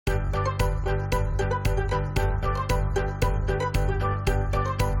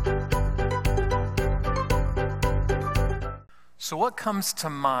So what comes to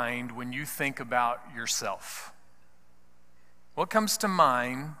mind when you think about yourself? What comes to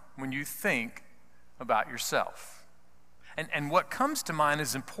mind when you think about yourself? And what comes to mind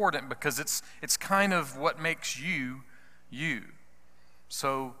is important because it's kind of what makes you, you.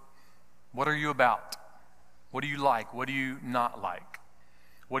 So what are you about? What do you like? What do you not like?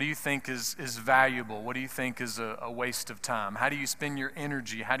 What do you think is valuable? What do you think is a waste of time? How do you spend your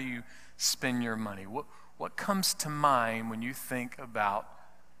energy? How do you spend your money? What comes to mind when you think about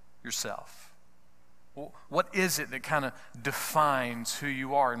yourself? What is it that kind of defines who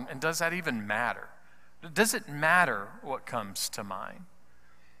you are? And does that even matter? Does it matter what comes to mind?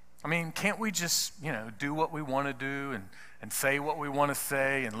 I mean, can't we just, do what we want to do and say what we want to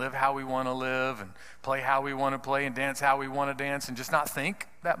say and live how we want to live and play how we want to play and dance how we want to dance and just not think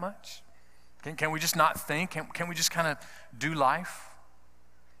that much? Can we just not think? Can we just kind of do life?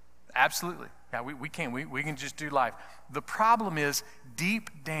 Absolutely. Yeah, we can. We can just do life. The problem is, deep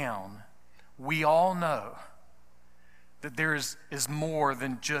down, we all know that there is more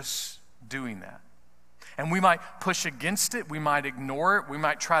than just doing that. And we might push against it, we might ignore it, we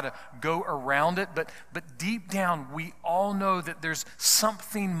might try to go around it, but deep down, we all know that there's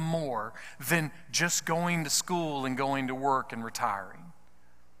something more than just going to school and going to work and retiring.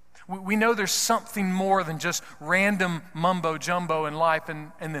 We know there's something more than just random mumbo-jumbo in life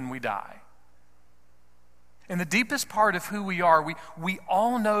and then we die. In the deepest part of who we are, we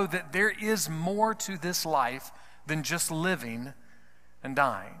all know that there is more to this life than just living and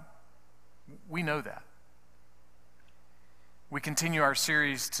dying. We know that. We continue our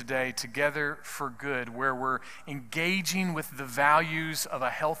series today, Together for Good, where we're engaging with the values of a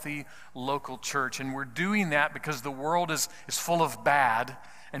healthy local church. And we're doing that because the world is full of bad,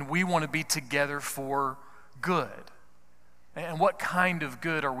 and we want to be together for good. And what kind of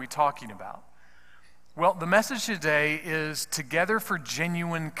good are we talking about? Well, the message today is Together for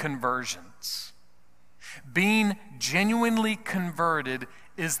Genuine Conversions. Being genuinely converted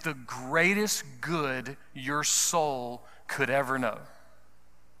is the greatest good your soul could ever know.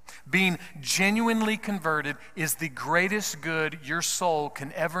 Being genuinely converted is the greatest good your soul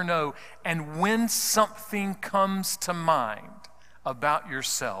can ever know. And when something comes to mind about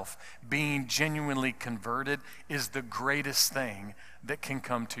yourself, being genuinely converted is the greatest thing that can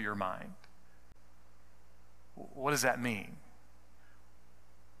come to your mind. What does that mean?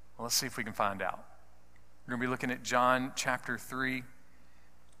 Well, let's see if we can find out. We're going to be looking at John chapter 3. We'll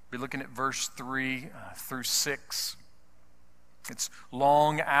be looking at verse 3 through 6. It's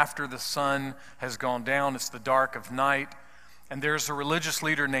long after the sun has gone down. It's the dark of night. And there's a religious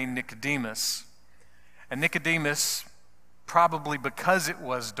leader named Nicodemus. And Nicodemus, probably because it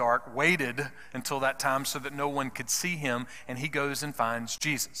was dark, waited until that time so that no one could see him, and he goes and finds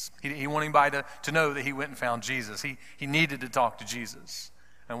Jesus. He wanted anybody to know that he went and found Jesus. He needed to talk to Jesus.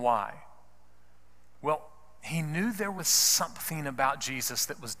 And why? Well, he knew there was something about Jesus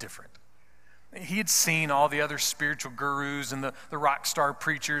that was different. He had seen all the other spiritual gurus and the rock star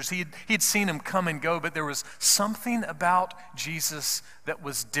preachers. He'd seen them come and go, but there was something about Jesus that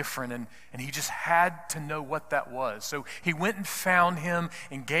was different, and he just had to know what that was. So he went and found him,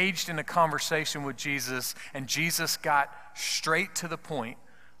 engaged in a conversation with Jesus, and Jesus got straight to the point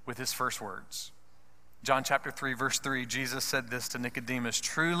with his first words. John chapter 3, verse 3, Jesus said this to Nicodemus,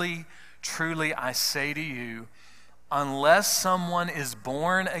 "Truly, truly, I say to you, unless someone is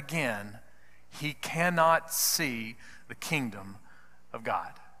born again, he cannot see the kingdom of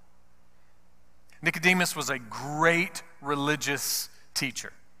God." Nicodemus was a great religious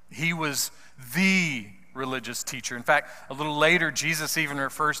teacher. He was the religious teacher. In fact, a little later, Jesus even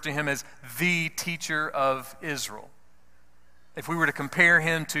refers to him as the teacher of Israel. If we were to compare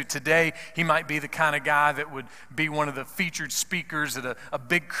him to today, he might be the kind of guy that would be one of the featured speakers at a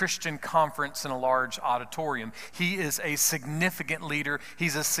big Christian conference in a large auditorium. He is a significant leader.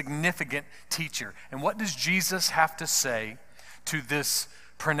 He's a significant teacher. And what does Jesus have to say to this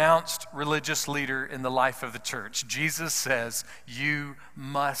pronounced religious leader in the life of the church? Jesus says, "You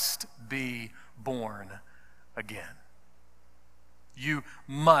must be born again." You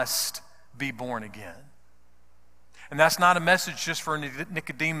must be born again. And that's not a message just for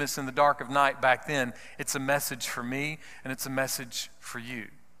Nicodemus in the dark of night back then. It's a message for me, and it's a message for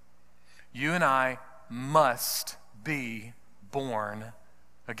you. You and I must be born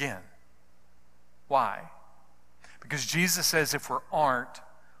again. Why? Because Jesus says if we aren't,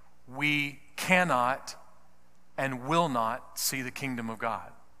 we cannot and will not see the kingdom of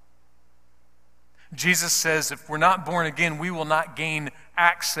God. Jesus says if we're not born again, we will not gain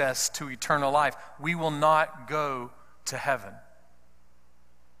access to eternal life. We will not go to heaven.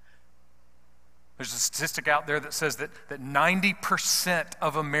 There's a statistic out there that says that 90%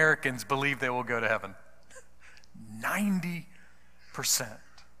 of Americans believe they will go to heaven. 90%.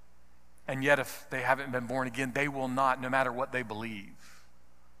 And yet if they haven't been born again, they will not, no matter what they believe.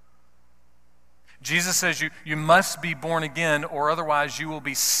 Jesus says you must be born again, or otherwise you will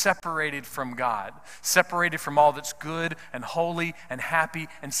be separated from God, separated from all that's good and holy and happy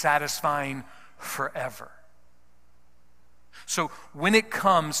and satisfying forever. So when it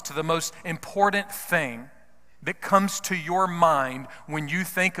comes to the most important thing that comes to your mind when you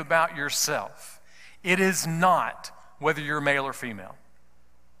think about yourself, it is not whether you're male or female.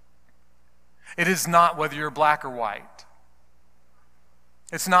 It is not whether you're black or white.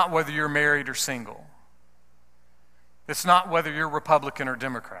 It's not whether you're married or single. It's not whether you're Republican or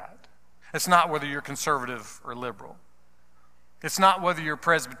Democrat. It's not whether you're conservative or liberal. It's not whether you're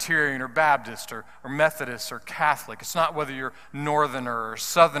Presbyterian or Baptist or Methodist or Catholic. It's not whether you're Northerner or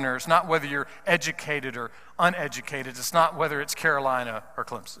Southerner. It's not whether you're educated or uneducated. It's not whether it's Carolina or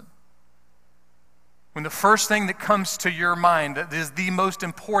Clemson. When the first thing that comes to your mind, that is the most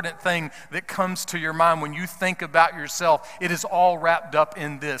important thing that comes to your mind when you think about yourself, it is all wrapped up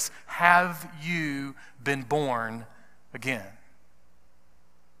in this: have you been born again?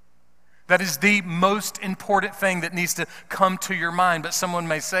 That is the most important thing that needs to come to your mind. But someone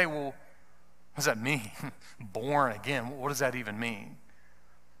may say, well, what does that mean? Born again, what does that even mean?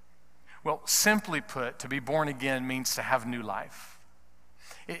 Well, simply put, to be born again means to have new life.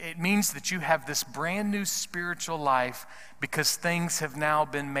 It means that you have this brand new spiritual life because things have now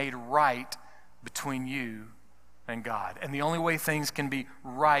been made right between you and God. And the only way things can be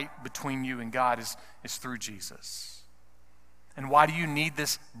right between you and God is through Jesus. And why do you need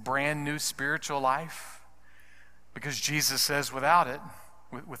this brand new spiritual life? Because Jesus says without it,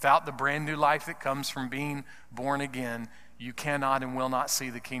 without the brand new life that comes from being born again, you cannot and will not see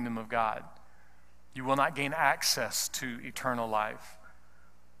the kingdom of God. You will not gain access to eternal life.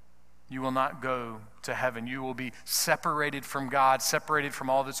 You will not go to heaven. You will be separated from God, separated from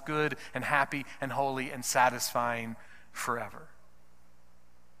all that's good and happy and holy and satisfying forever.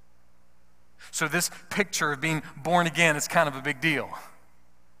 So this picture of being born again is kind of a big deal.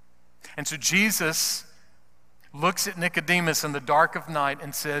 And so Jesus looks at Nicodemus in the dark of night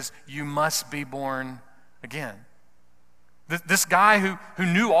and says, you must be born again. This guy who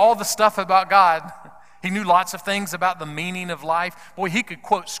knew all the stuff about God, he knew lots of things about the meaning of life. Boy, he could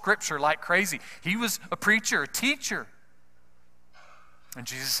quote scripture like crazy. He was a preacher, a teacher. And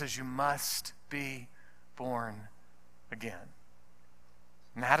Jesus says, you must be born again.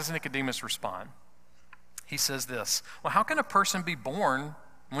 And how does Nicodemus respond? He says this: well, how can a person be born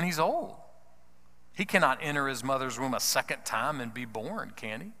when he's old? He cannot enter his mother's womb a second time and be born,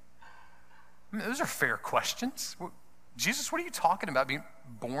 can he? I mean, those are fair questions. Jesus, what are you talking about, being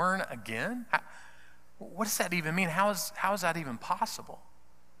born again? What does that even mean? How is that even possible?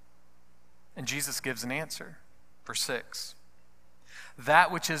 And Jesus gives an answer. Verse 6. That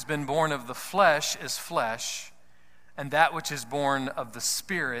which has been born of the flesh is flesh, and that which is born of the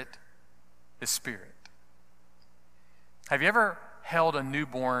Spirit is spirit. Have you ever held a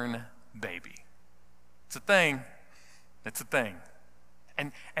newborn baby? It's a thing. It's a thing.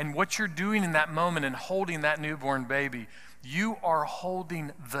 And what you're doing in that moment in holding that newborn baby, you are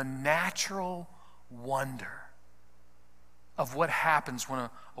holding the natural wonder of what happens when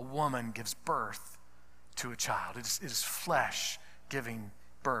a woman gives birth to a child. It is flesh giving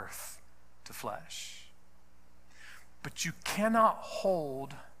birth to flesh. But you cannot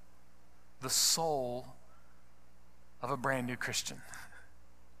hold the soul of a brand new Christian.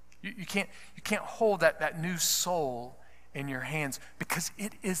 You can't hold that new soul in your hands, because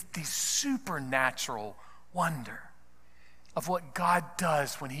it is the supernatural wonder of what God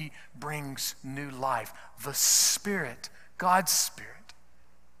does when he brings new life. The Spirit, God's Spirit,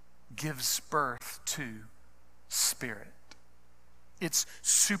 gives birth to spirit. It's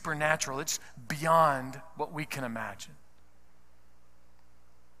supernatural. It's beyond what we can imagine.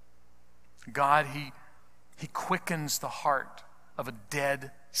 God, he quickens the heart of a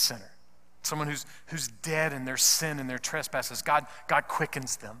dead sinner. Someone who's dead in their sin and their trespasses. God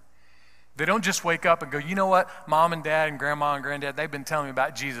quickens them. They don't just wake up and go, you know what, Mom and Dad and Grandma and Granddad, they've been telling me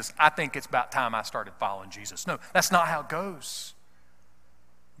about Jesus. I think it's about time I started following Jesus. No, that's not how it goes.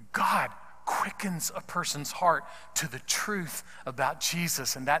 God quickens a person's heart to the truth about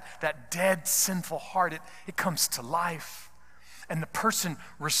Jesus, and that dead, sinful heart, it comes to life. And the person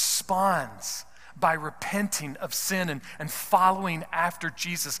responds by repenting of sin and following after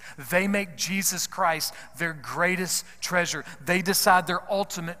Jesus. They make Jesus Christ their greatest treasure. They decide their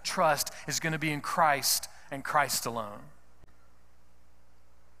ultimate trust is going to be in Christ and Christ alone.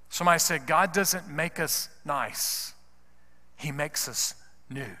 Somebody said, God doesn't make us nice. He makes us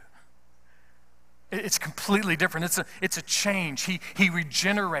new. It's completely different. It's a change. He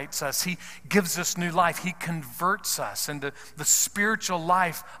regenerates us. He gives us new life. He converts us into the spiritual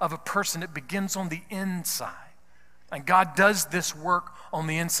life of a person. It begins on the inside. And God does this work on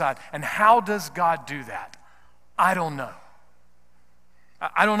the inside. And how does God do that? I don't know.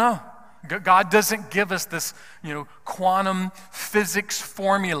 I don't know. God doesn't give us this, quantum physics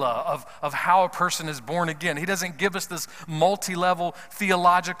formula of how a person is born again. He doesn't give us this multi-level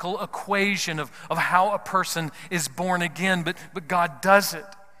theological equation of how a person is born again, but God does it.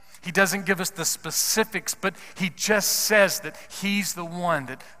 He doesn't give us the specifics, but he just says that he's the one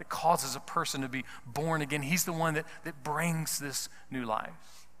that causes a person to be born again. He's the one that brings this new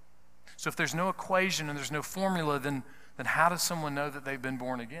life. So if there's no equation and there's no formula, then how does someone know that they've been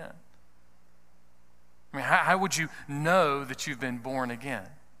born again? I mean, how would you know that you've been born again?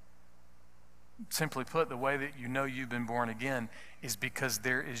 Simply put, the way that you know you've been born again is because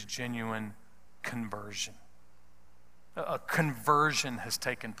there is genuine conversion. A conversion has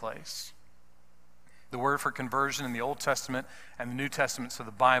taken place. The word for conversion in the Old Testament and the New Testaments of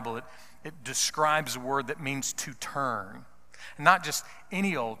the Bible, it describes a word that means to turn. And not just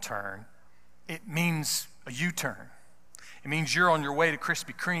any old turn, it means a U-turn. It means you're on your way to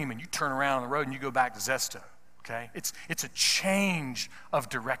Krispy Kreme and you turn around on the road and you go back to Zesto, okay? It's a change of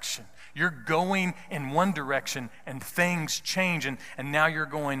direction. You're going in one direction and things change and now you're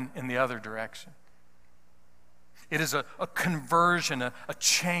going in the other direction. It is a conversion, a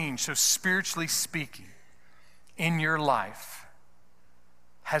change. So spiritually speaking, in your life,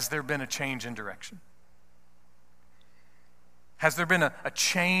 has there been a change in direction? Has there been a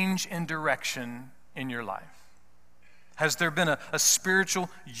change in direction in your life? Has there been a spiritual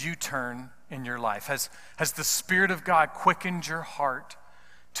U-turn in your life? Has the Spirit of God quickened your heart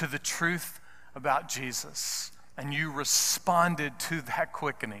to the truth about Jesus? And you responded to that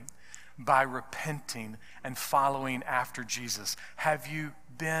quickening by repenting and following after Jesus. Have you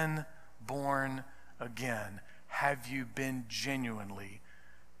been born again? Have you been genuinely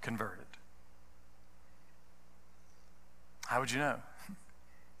converted? How would you know?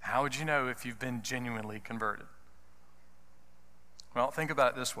 How would you know if you've been genuinely converted? Well, think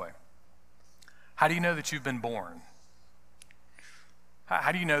about it this way. How do you know that you've been born?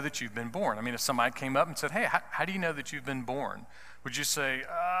 How do you know that you've been born? I mean, if somebody came up and said, hey, how do you know that you've been born? Would you say,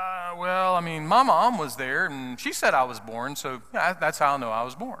 my mom was there and she said I was born, so that's how I know I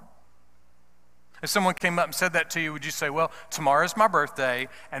was born. If someone came up and said that to you, would you say, well, tomorrow's my birthday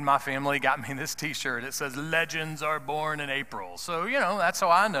and my family got me this t-shirt. It says, legends are born in April. So, that's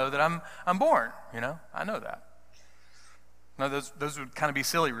how I know that I'm born. I know that. No, those would kind of be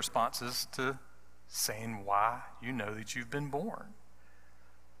silly responses to saying why you know that you've been born.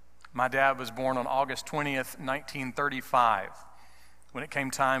 My dad was born on August 20th, 1935. When it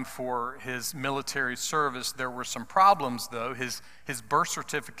came time for his military service, there were some problems, though. His birth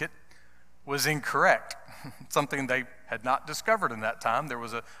certificate was incorrect, something they had not discovered in that time. There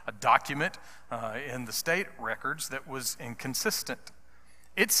was a document in the state records that was inconsistent.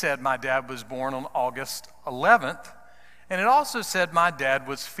 It said my dad was born on August 11th, and it also said my dad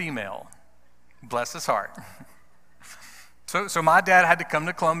was female. Bless his heart. So my dad had to come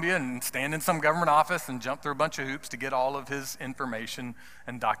to Columbia and stand in some government office and jump through a bunch of hoops to get all of his information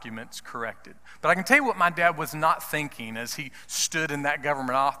and documents corrected. But I can tell you what my dad was not thinking as he stood in that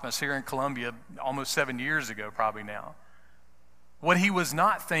government office here in Columbia almost 7 years ago, probably now. What he was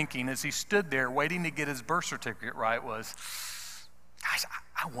not thinking as he stood there waiting to get his birth certificate right was, gosh,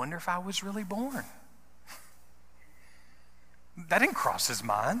 I wonder if I was really born. That didn't cross his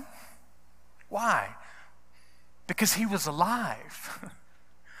mind. Why? Because he was alive.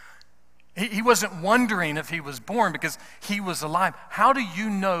 He wasn't wondering if he was born because he was alive. How do you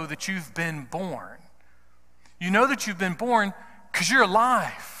know that you've been born? You know that you've been born because you're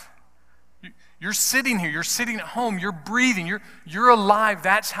alive. You're sitting here. You're sitting at home. You're breathing. You're alive.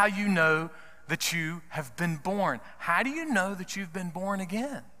 That's how you know that you have been born. How do you know that you've been born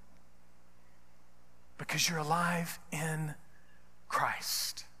again? Because you're alive in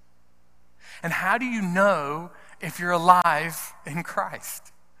Christ. And how do you know if you're alive in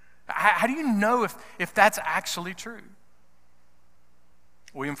Christ? How do you know if that's actually true?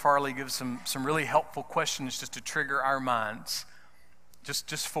 William Farley gives some really helpful questions just to trigger our minds.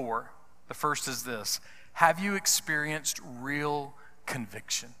 Just four. The first is this: have you experienced real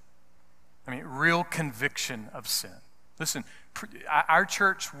conviction? I mean, real conviction of sin. Listen, our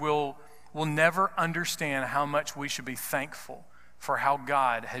church will never understand how much we should be thankful for how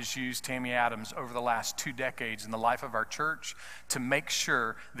God has used Tammy Adams over the last 2 decades in the life of our church to make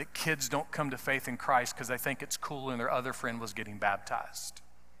sure that kids don't come to faith in Christ because they think it's cool and their other friend was getting baptized.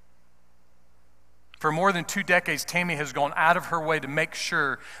 For more than 2 decades, Tammy has gone out of her way to make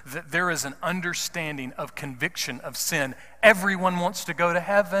sure that there is an understanding of conviction of sin. Everyone wants to go to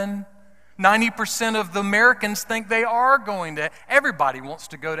heaven. 90% of the Americans think they are going to. Everybody wants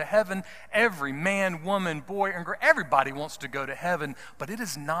to go to heaven. Every man, woman, boy, and girl, everybody wants to go to heaven. But it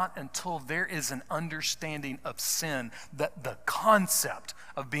is not until there is an understanding of sin that the concept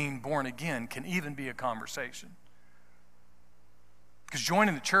of being born again can even be a conversation. Because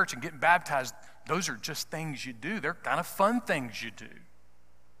joining the church and getting baptized, those are just things you do. They're kind of fun things you do.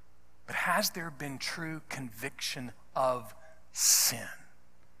 But has there been true conviction of sin?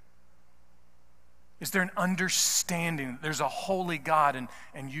 Is there an understanding that there's a holy God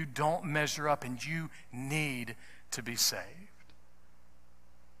and you don't measure up and you need to be saved?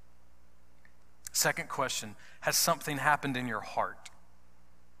 Second question, has something happened in your heart?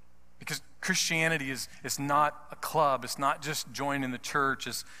 Because Christianity is not a club. It's not just joining the church.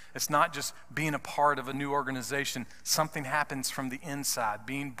 It's not just being a part of a new organization. Something happens from the inside.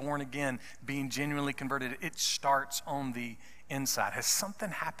 Being born again, being genuinely converted, it starts on the inside. Has something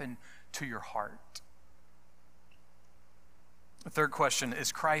happened to your heart? The third question,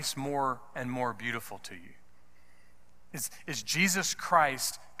 is Christ more and more beautiful to you? Is Jesus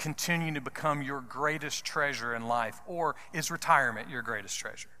Christ continuing to become your greatest treasure in life? Or is retirement your greatest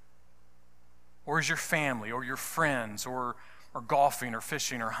treasure? Or is your family or your friends or golfing or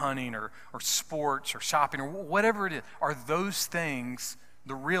fishing or hunting or sports or shopping or whatever it is, are those things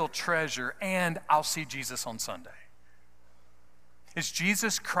the real treasure and I'll see Jesus on Sunday? Is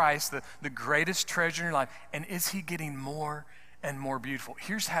Jesus Christ the greatest treasure in your life, and is he getting more and more beautiful?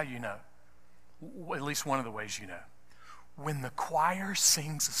 Here's how you know, at least one of the ways you know. When the choir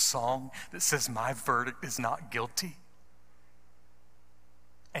sings a song that says, "My verdict is not guilty,"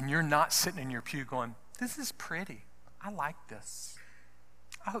 and you're not sitting in your pew going, "This is pretty. I like this.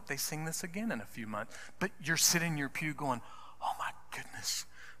 I hope they sing this again in a few months." But you're sitting in your pew going, "Oh my goodness,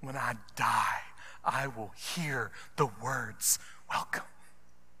 when I die, I will hear the words, 'Welcome,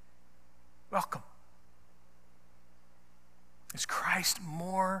 welcome.'" Is Christ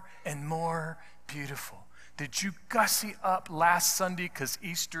more and more beautiful? Did you gussy up last Sunday because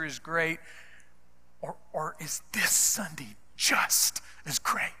Easter is great? Or is this Sunday just as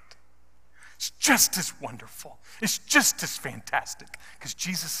great? It's just as wonderful. It's just as fantastic because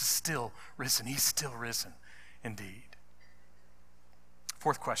Jesus is still risen. He's still risen indeed.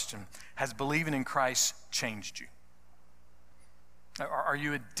 Fourth question, has believing in Christ changed you? Are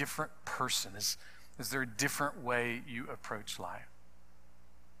you a different person? Is there a different way you approach life?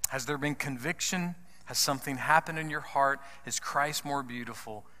 Has there been conviction? Has something happened in your heart? Is Christ more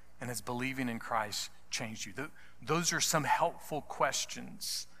beautiful? And has believing in Christ changed you? Those are some helpful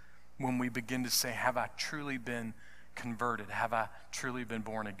questions when we begin to say, have I truly been converted? Have I truly been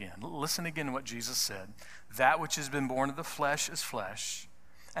born again? Listen again to what Jesus said. That which has been born of the flesh is flesh,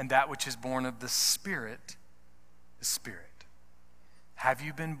 and that which is born of the Spirit is spirit. Have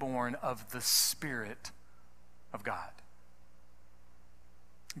you been born of the Spirit of God?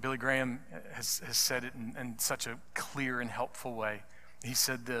 Billy Graham has said it in such a clear and helpful way. He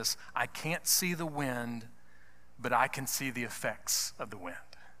said this, "I can't see the wind, but I can see the effects of the wind."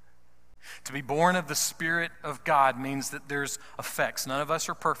 To be born of the Spirit of God means that there's effects. None of us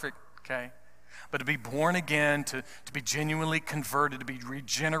are perfect, okay? But to be born again, to be genuinely converted, to be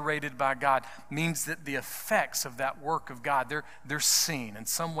regenerated by God, means that the effects of that work of God, they're seen in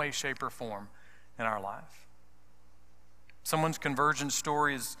some way, shape, or form in our life. Someone's conversion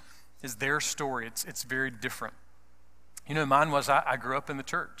story is their story. It's very different. You know, mine was I grew up in the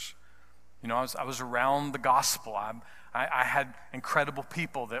church. You know, I was around the gospel. I had incredible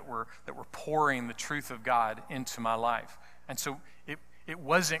people that were pouring the truth of God into my life. And so it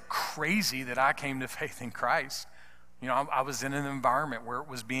wasn't crazy that I came to faith in Christ. You know, I was in an environment where it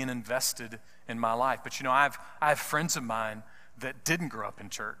was being invested in my life. But you know, I have friends of mine that didn't grow up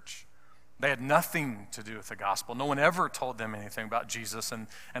in church. They had nothing to do with the gospel. No one ever told them anything about Jesus. And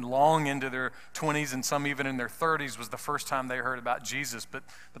long into their 20s and some even in their 30s was the first time they heard about Jesus. But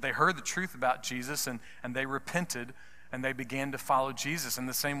they heard the truth about Jesus and they repented and they began to follow Jesus in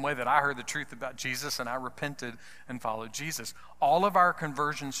the same way that I heard the truth about Jesus and I repented and followed Jesus. All of our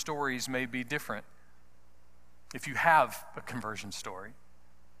conversion stories may be different if you have a conversion story.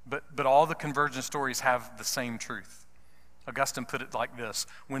 But all the conversion stories have the same truth. Augustine put it like this: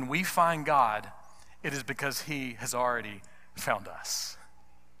 when we find God, it is because he has already found us.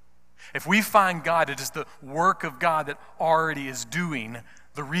 If we find God, it is the work of God that already is doing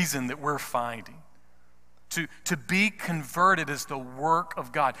the reason that we're finding. To be converted is the work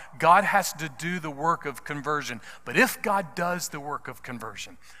of God. God has to do the work of conversion. But if God does the work of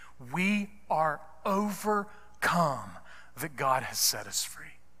conversion, we are overcome that God has set us free.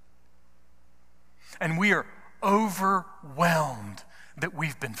 And we are overwhelmed that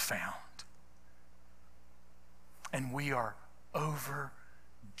we've been found. And we are overjoyed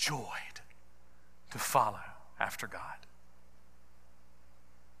to follow after God.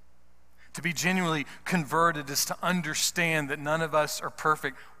 To be genuinely converted is to understand that none of us are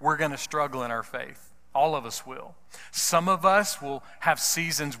perfect. We're going to struggle in our faith. All of us will. Some of us will have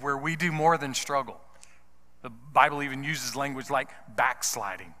seasons where we do more than struggle. The Bible even uses language like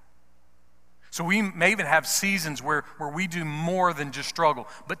backsliding. So we may even have seasons where we do more than just struggle.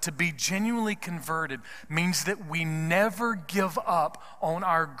 But to be genuinely converted means that we never give up on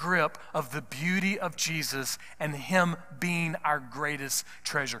our grip of the beauty of Jesus and Him being our greatest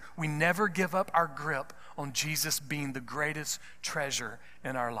treasure. We never give up our grip on Jesus being the greatest treasure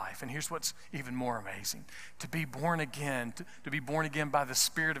in our life. And here's what's even more amazing. To be born again, to be born again by the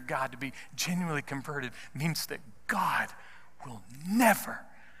Spirit of God, to be genuinely converted means that God will never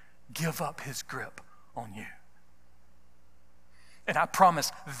give up His grip on you. And I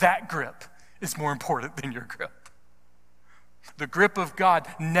promise that grip is more important than your grip. The grip of God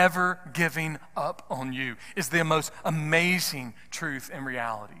never giving up on you is the most amazing truth and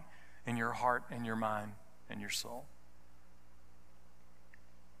reality in your heart and your mind and your soul.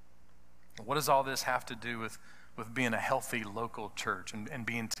 What does all this have to do with being a healthy local church and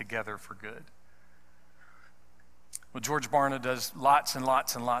being together for good? Well, George Barna does lots and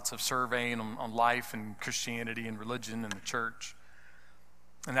lots and lots of surveying on life and Christianity and religion and the church.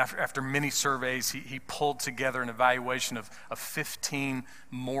 And after many surveys, he pulled together an evaluation of 15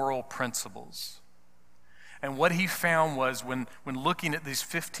 moral principles. And what he found was when looking at these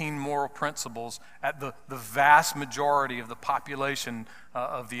 15 moral principles at the vast majority of the population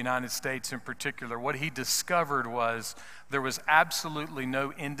of the United States in particular, what he discovered was there was absolutely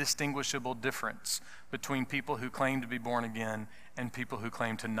no indistinguishable difference between people who claim to be born again and people who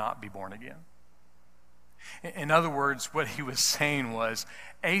claim to not be born again. In other words, what he was saying was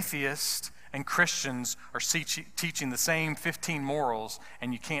atheists and Christians are teaching the same 15 morals,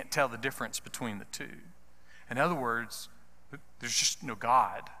 and you can't tell the difference between the two. In other words, there's just no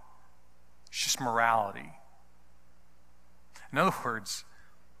God. It's just morality. In other words,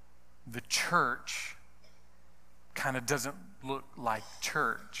 the church kind of doesn't look like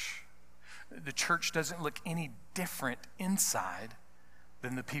church. The church doesn't look any different inside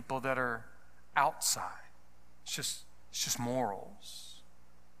than the people that are outside. It's just morals.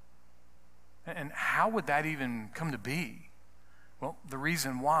 And how would that even come to be? Well, the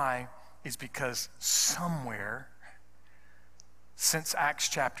reason why is because somewhere since Acts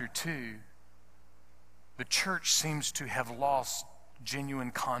chapter 2, the church seems to have lost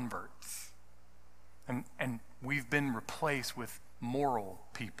genuine converts. And we've been replaced with moral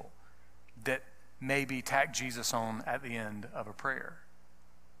people that maybe tack Jesus on at the end of a prayer.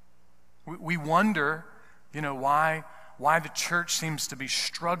 We wonder, why the church seems to be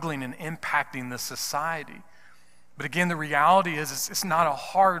struggling and impacting the society. But again, the reality is it's not a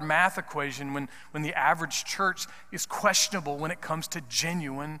hard math equation when the average church is questionable when it comes to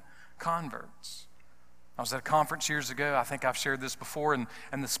genuine converts. I was at a conference years ago, I think I've shared this before, and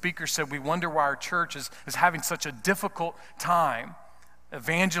the speaker said, we wonder why our church is having such a difficult time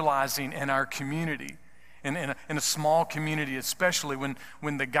evangelizing in our community, in a small community, especially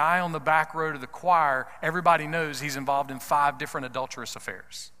when the guy on the back row to the choir, everybody knows he's involved in 5 different adulterous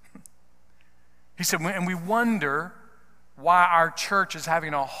affairs. He said, and we wonder why our church is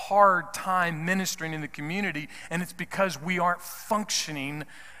having a hard time ministering in the community, and it's because we aren't functioning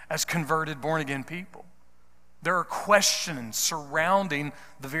as converted, born-again people. There are questions surrounding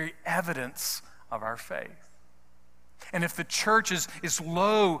the very evidence of our faith. And if the church is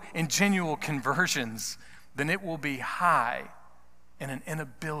low in genuine conversions, then it will be high in an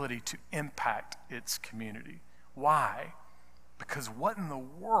inability to impact its community. Why? Because what in the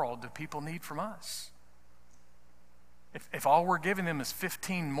world do people need from us? If all we're giving them is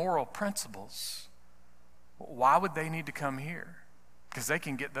 15 moral principles, why would they need to come here? Because they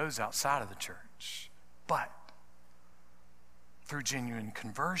can get those outside of the church. But through genuine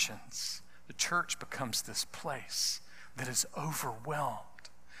conversions, the church becomes this place that is overwhelmed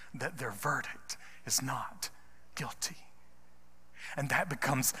that their verdict is not guilty. And that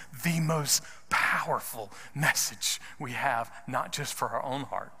becomes the most powerful message we have, not just for our own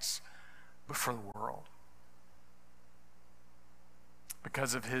hearts, but for the world.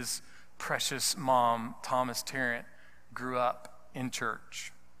 Because of his precious mom, Thomas Tarrant, grew up in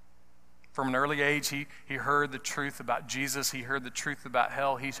church. From an early age, he heard the truth about Jesus. He heard the truth about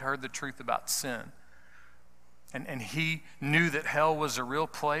hell. He heard the truth about sin. And he knew that hell was a real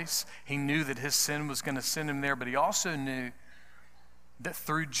place. He knew that his sin was going to send him there, but he also knew that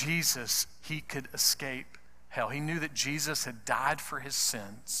through Jesus, he could escape hell. He knew that Jesus had died for his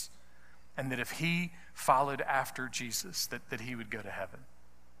sins, and that if he followed after Jesus, that he would go to heaven.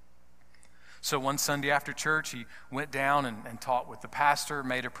 So one Sunday after church, he went down and talked with the pastor,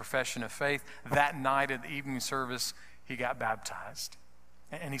 made a profession of faith. That night at the evening service, he got baptized.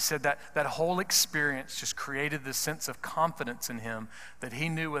 And he said that whole experience just created this sense of confidence in him that he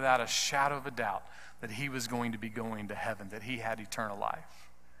knew without a shadow of a doubt that he was going to be going to heaven, that he had eternal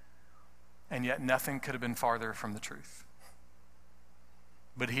life. And yet nothing could have been farther from the truth.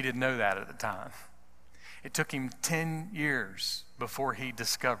 But he didn't know that at the time. It took him 10 years before he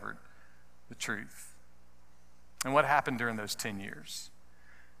discovered the truth. And what happened during those 10 years?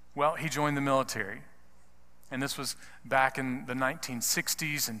 Well, he joined the military. And this was back in the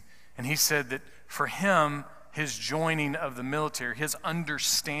 1960s. And he said that for him, his joining of the military, his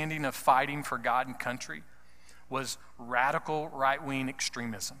understanding of fighting for God and country was radical right-wing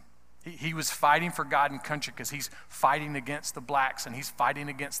extremism. He was fighting for God and country because he's fighting against the blacks, and he's fighting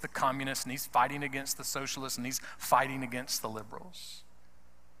against the communists, and he's fighting against the socialists, and he's fighting against the liberals.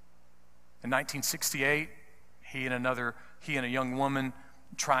 In 1968, he and a young woman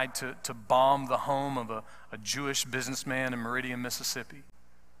tried to bomb the home of a Jewish businessman in Meridian, Mississippi.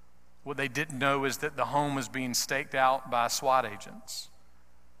 What they didn't know is that the home was being staked out by SWAT agents.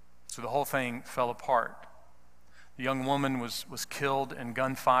 So the whole thing fell apart. The young woman was killed in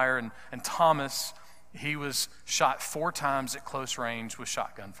gunfire, and Thomas, he was shot 4 times at close range with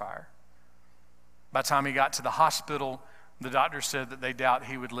shotgun fire. By the time he got to the hospital, the doctor said that they doubt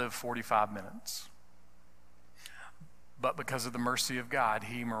he would live 45 minutes. But because of the mercy of God,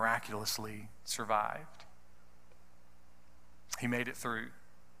 he miraculously survived. He made it through.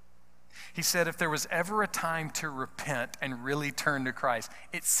 He said if there was ever a time to repent and really turn to Christ,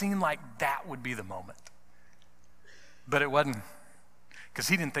 it seemed like that would be the moment. But it wasn't, because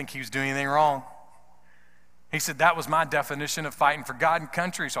he didn't think he was doing anything wrong. He said that was my definition of fighting for God and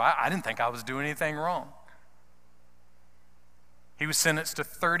country, so I didn't think I was doing anything wrong. He was sentenced to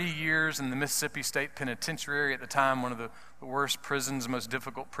 30 years in the Mississippi State Penitentiary, at the time one of the worst prisons, most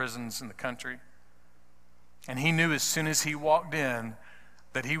difficult prisons in the country. And he knew as soon as he walked in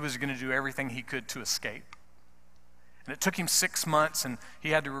that he was going to do everything he could to escape. And it took him 6 months, and he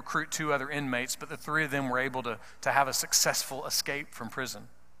had to recruit 2 other inmates, but the 3 of them were able to have a successful escape from prison.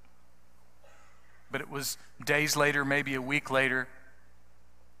 But it was days later, maybe a week later,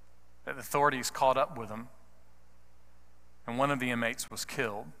 that the authorities caught up with him. And one of the inmates was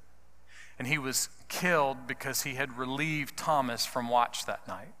killed. And he was killed because he had relieved Thomas from watch that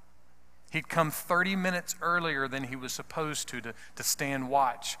night. He'd come 30 minutes earlier than he was supposed to stand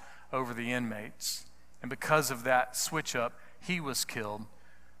watch over the inmates. And because of that switch up, he was killed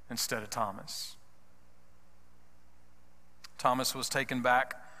instead of Thomas. Thomas was taken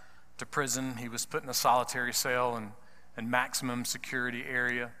back to prison. He was put in a solitary cell in maximum security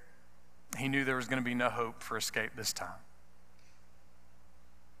area. He knew there was going to be no hope for escape this time.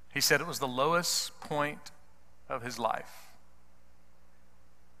 He said it was the lowest point of his life.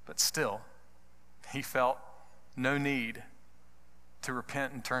 But still, he felt no need to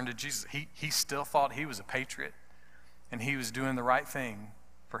repent and turn to Jesus. He still thought he was a patriot, and he was doing the right thing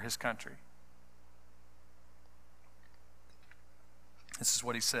for his country. This is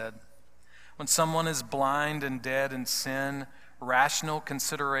what he said. When someone is blind and dead in sin, rational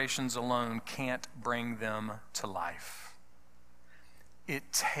considerations alone can't bring them to life.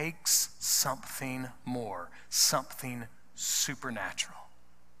 It takes something more, something supernatural.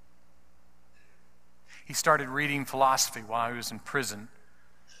 He started reading philosophy while he was in prison.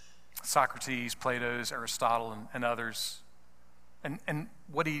 Socrates, Plato, Aristotle, and others. And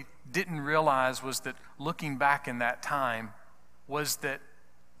what he didn't realize was that looking back in that time was that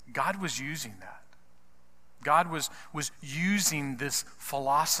God was using that. God was using this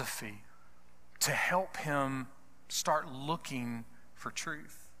philosophy to help him start looking for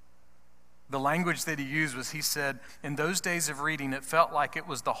truth. The language that he used was, he said, in those days of reading, it felt like it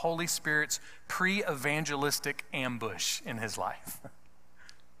was the Holy Spirit's pre-evangelistic ambush in his life.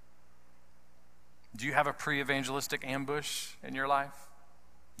 Do you have a pre-evangelistic ambush in your life?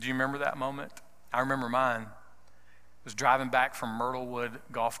 Do you remember that moment? I remember mine. I was driving back from Myrtlewood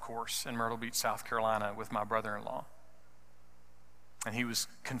Golf Course in Myrtle Beach, South Carolina with my brother-in-law. And he was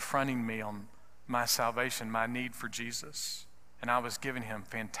confronting me on my salvation, my need for Jesus. And I was giving him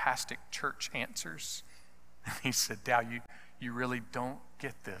fantastic church answers. And he said, Dow, you really don't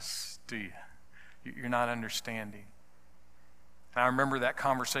get this, do you? You're not understanding. And I remember that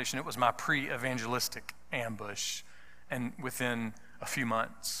conversation. It was my pre-evangelistic ambush. And within a few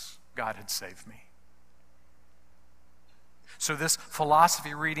months, God had saved me. So this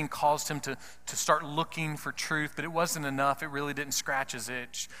philosophy reading caused him to start looking for truth, but it wasn't enough. It really didn't scratch his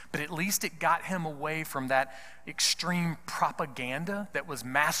itch. But at least it got him away from that extreme propaganda that was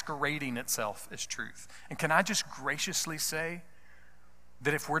masquerading itself as truth. And can I just graciously say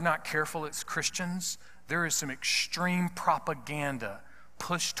that if we're not careful as Christians, there is some extreme propaganda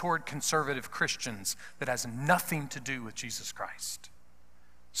pushed toward conservative Christians that has nothing to do with Jesus Christ.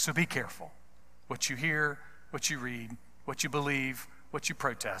 So be careful what you hear, what you read, what you believe, what you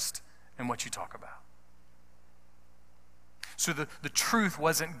protest, and what you talk about. So the truth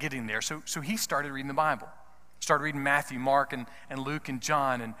wasn't getting there. So he started reading the Bible. Started reading Matthew, Mark, and Luke, and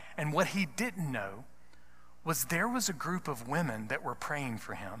John. And what he didn't know was there was a group of women that were praying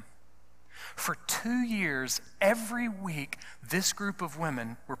for him. For 2 years, every week, this group of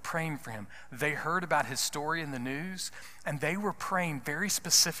women were praying for him. They heard about his story in the news, and they were praying very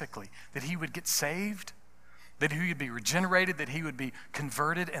specifically that he would get saved, that he would be regenerated, that he would be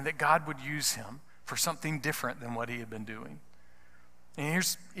converted, and that God would use him for something different than what he had been doing. And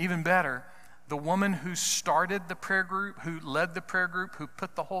here's even better. The woman who started the prayer group, who led the prayer group, who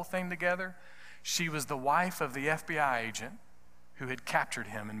put the whole thing together, she was the wife of the FBI agent who had captured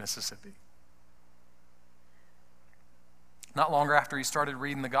him in Mississippi. Not long after he started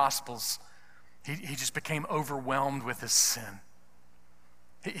reading the Gospels, he just became overwhelmed with his sin.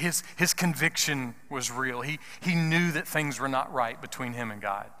 His conviction was real. He knew that things were not right between him and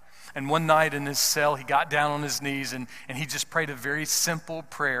God. And one night in his cell, he got down on his knees and he just prayed a very simple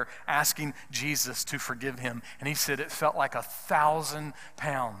prayer asking Jesus to forgive him. And he said it felt like 1,000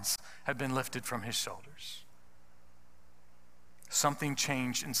 pounds had been lifted from his shoulders. Something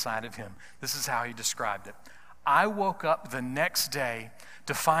changed inside of him. This is how he described it. I woke up the next day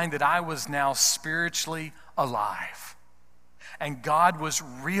to find that I was now spiritually alive. And God was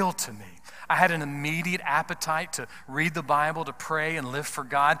real to me. I had an immediate appetite to read the Bible, to pray and live for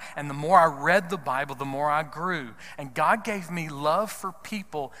God. And the more I read the Bible, the more I grew. And God gave me love for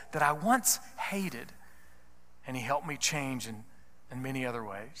people that I once hated. And he helped me change in many other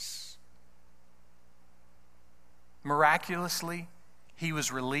ways. Miraculously, he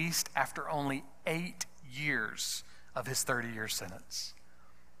was released after only 8 years of his 30-year sentence.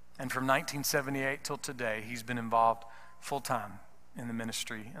 And from 1978 till today, he's been involved full-time in the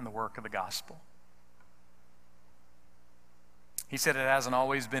ministry and the work of the gospel. He said it hasn't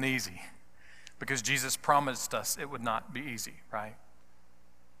always been easy because Jesus promised us it would not be easy, right?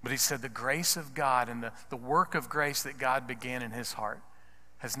 But he said the grace of God and the work of grace that God began in his heart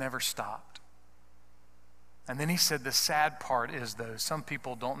has never stopped. And then he said the sad part is, though, some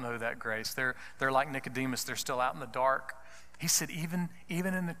people don't know that grace. They're like Nicodemus. They're still out in the dark. He said even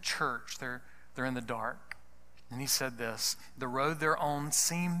in the church, they're in the dark. And he said this, the road they're on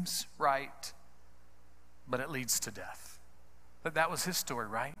seems right, but it leads to death. But that was his story,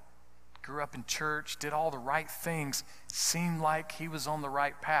 right? Grew up in church, did all the right things, seemed like he was on the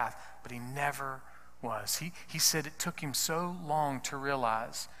right path, but he never was. He said it took him so long to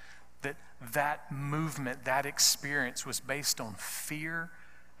realize that movement, that experience was based on fear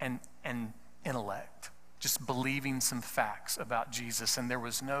and intellect, just believing some facts about Jesus, and there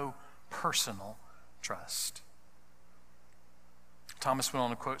was no personal trust. Thomas went on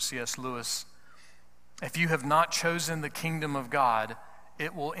to quote C.S. Lewis, if you have not chosen the kingdom of God,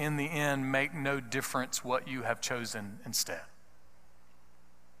 it will in the end make no difference what you have chosen instead.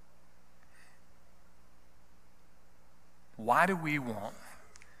 Why do we want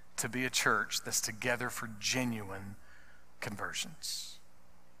to be a church that's together for genuine conversions?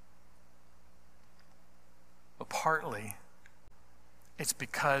 Well, partly it's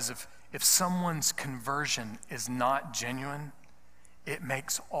because if someone's conversion is not genuine, it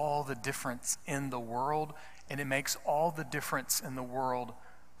makes all the difference in the world, and it makes all the difference in the world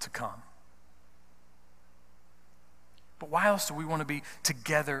to come. But why else do we want to be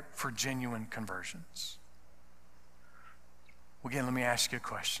together for genuine conversions? Well, again, let me ask you a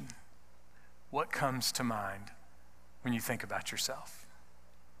question. What comes to mind when you think about yourself?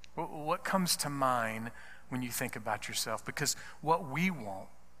 What comes to mind when you think about yourself? Because what we want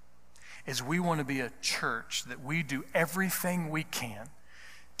is we want to be a church that we do everything we can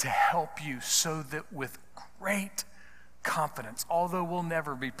to help you so that with great confidence, although we'll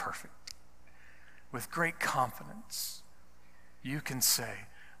never be perfect, with great confidence, you can say,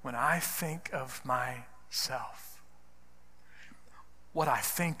 when I think of myself, What I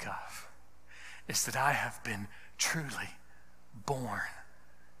think of is that I have been truly born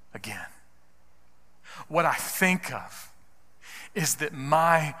again. What I think of is that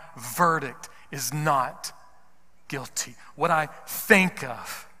my verdict is not guilty. What I think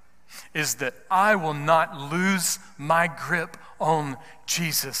of is that I will not lose my grip on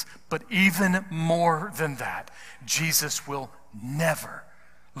Jesus, but even more than that, Jesus will never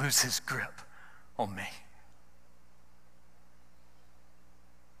lose his grip on me.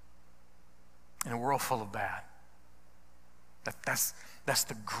 In a world full of bad, that's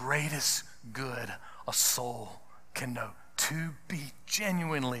the greatest good a soul can know. To be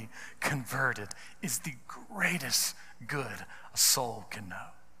genuinely converted is the greatest good a soul can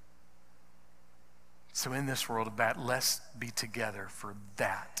know. So in this world of bad, let's be together for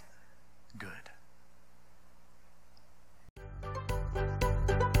that good.